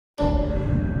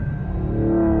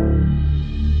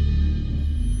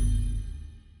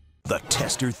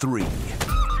Tester 3.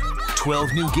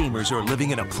 12 new gamers are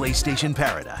living in a PlayStation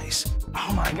paradise.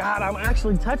 Oh my God, I'm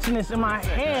actually touching this in my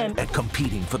hand. And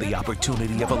competing for the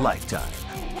opportunity of a lifetime.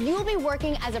 You will be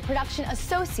working as a production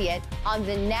associate on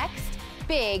the next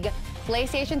big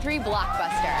PlayStation 3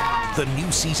 blockbuster. The new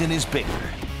season is bigger,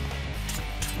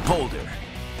 bolder,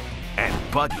 and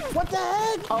buggy. What the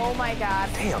heck? Oh my God.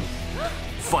 Damn.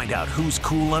 Find out who's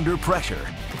cool under pressure.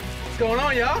 What's going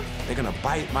on, y'all? They're gonna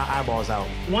bite my eyeballs out.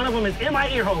 One of them is in my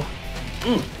ear hole.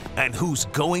 And who's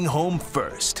going home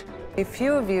first. A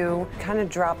few of you kind of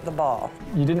dropped the ball.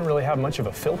 You didn't really have much of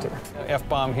a filter.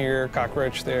 F-bomb here,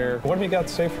 cockroach there. What have you got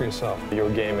to say for yourself? Your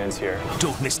game ends here.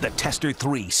 Don't miss the Tester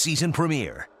 3 season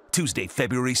premiere, Tuesday,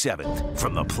 February 7th,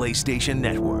 from the PlayStation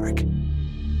Network.